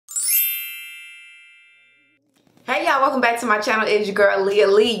Hey y'all, welcome back to my channel. It's your girl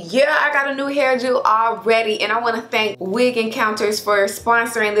LiaLeigh. Yeah, I got a new hairdo already, and I want to thank Wig Encounters for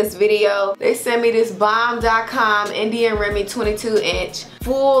sponsoring this video. They sent me this bomb.com Indian Remy 22-inch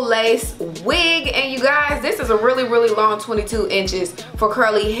full lace wig, and you guys, this is a really long 22 inches for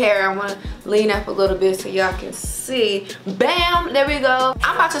curly hair. I want to lean up a little bit so y'all can see. Bam, there we go.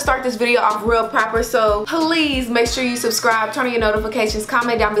 I'm about to start this video off real proper, so please make sure you subscribe, turn on your notifications,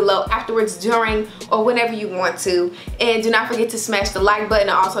 comment down below afterwards, during, or whenever you want to, and do not forget to smash the like button.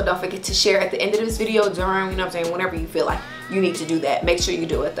 And also don't forget to share at the end of this video, during, you know what I'm saying, whenever you feel like you need to do that. Make sure you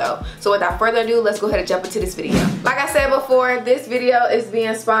do it though. So without further ado, let's go ahead and jump into this video. Like I said before, this video is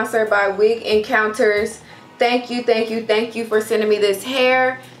being sponsored by Wig Encounters. Thank you for sending me this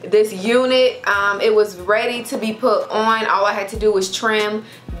hair, this unit. It was ready to be put on. All I had to do was trim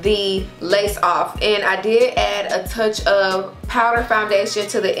the lace off, and I did add a touch of powder foundation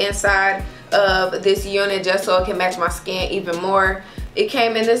to the inside of this unit just so it can match my skin even more. It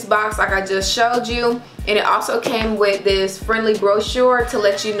came in this box like I just showed you, and it also came with this friendly brochure to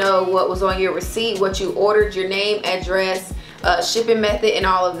let you know what was on your receipt, what you ordered, your name, address, shipping method, and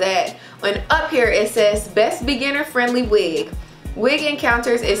all of that. And up here it says best beginner friendly wig. Wig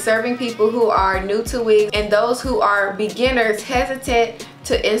Encounters is serving people who are new to wigs and those who are beginners hesitant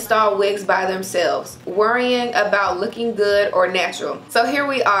to install wigs by themselves, worrying about looking good or natural. So here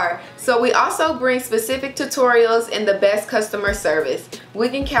we are. So we also bring specific tutorials and the best customer service.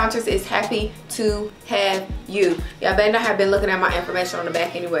 Wig Encounters is happy to have you. Y'all better not have been looking at my information on the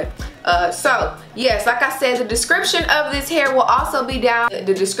back anyway. So yes, like I said, the description of this hair will also be down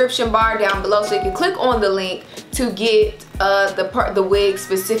the description bar down below, so you can click on the link to get the wig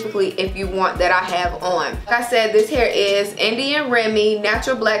specifically if you want that I have on. Like I said, this hair is Indian Remy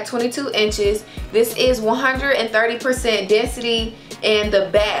natural black 22 inches. This is 130% density, and the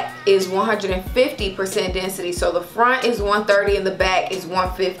back is 150% density. So the front is 130 and the back is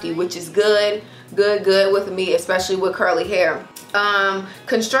 150, which is good with me, especially with curly hair.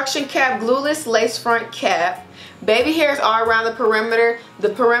 Construction cap, glueless lace front cap. Baby hairs all around the perimeter. The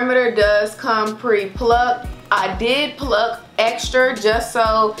perimeter does come pre-plucked. I did pluck extra just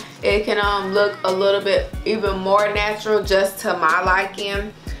so it can look a little bit even more natural, just to my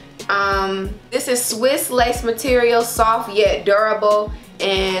liking. This is Swiss lace material, soft yet durable,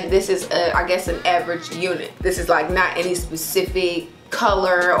 and this is I guess an average unit. This is like not any specific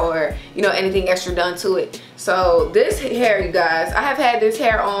color or anything extra done to it. So this hair, you guys, I have had this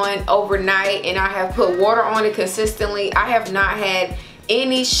hair on overnight and I have put water on it consistently. I have not had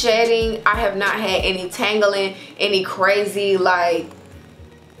any shedding. I have not had any tangling, any crazy like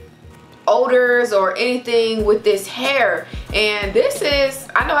odors or anything with this hair. And this is,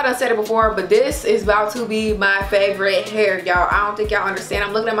 I know I done said it before, but this is about to be my favorite hair, y'all. I don't think y'all understand.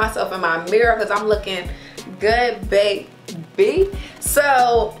 I'm looking at myself in my mirror because I'm looking good, baby.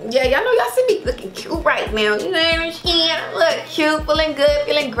 So yeah, y'all know y'all see me looking cute right now. You know what I'm saying? Look cute, feeling good,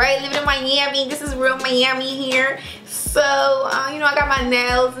 feeling great, living in Miami. This is real Miami here. So I got my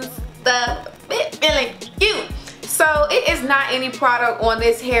nails and stuff, feeling cute. So it is not any product on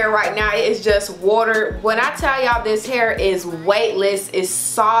this hair right now. It is just water. When I tell y'all this hair is weightless, it's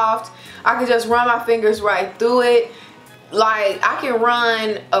soft, I can just run my fingers right through it. Like I can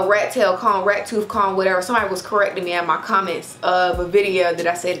run a rat tail comb, rat tooth comb, whatever. Somebody was correcting me in my comments of a video that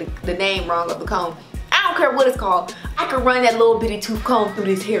I said the name wrong of the comb. I don't care what it's called. I can run that little bitty tooth comb through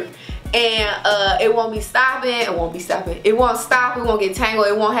this hair, and it won't be stopping. It won't be stopping. It won't stop. It won't get tangled.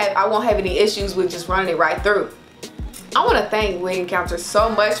 I won't have any issues with just running it right through. I want to thank Wig Encounters so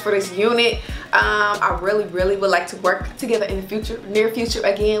much for this unit. I really would like to work together in the future, near future,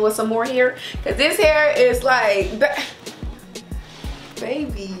 again with some more hair, because this hair is like,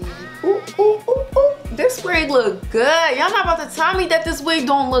 baby, ooh. This wig look good. Y'all not about to tell me that this wig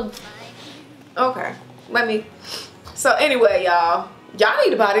don't look okay. So anyway, y'all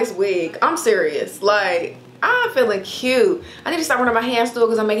need to buy this wig. I'm serious. Like, I'm feeling cute. I need to start running my hands through it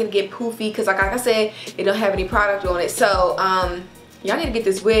because I'm making it get poofy, because like I said, it don't have any product on it. So y'all need to get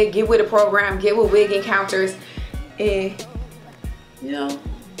this wig, get with the program, get with Wig Encounters, and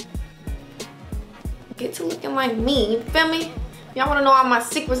get to looking like me. You feel me? Y'all want to know all my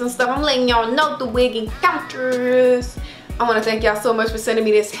secrets and stuff, I'm letting y'all know the Wig Encounters. I want to thank y'all so much for sending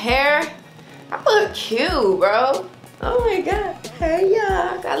me this hair. I look cute, bro. Oh my god. Hey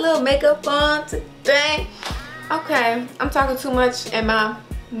y'all, got a little makeup on today. Okay, I'm talking too much and my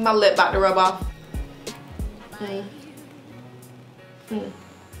lip about to rub off.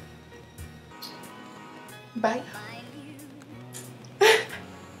 Bye.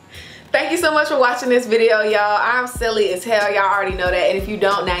 Thank you so much for watching this video, y'all. I'm silly as hell. Y'all already know that. And if you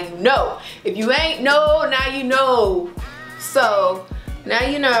don't, now you know. If you ain't know, now you know. So now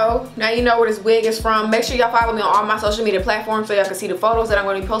you know where this wig is from. Make sure y'all follow me on all my social media platforms so y'all can see the photos that I'm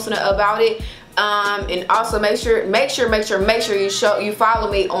going to be posting about it. And also make sure you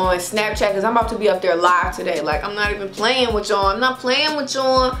follow me on Snapchat, because I'm about to be up there live today. Like, I'm not even playing with y'all. I'm not playing.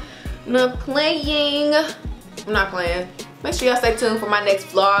 Make sure y'all stay tuned for my next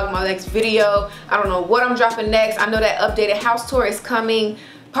vlog, my next video. I don't know what I'm dropping next. I know that updated house tour is coming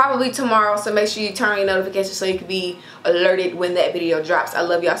probably tomorrow, so make sure you turn on your notifications so you can be alerted when that video drops. I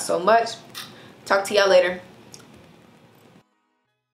love y'all so much. Talk to y'all later.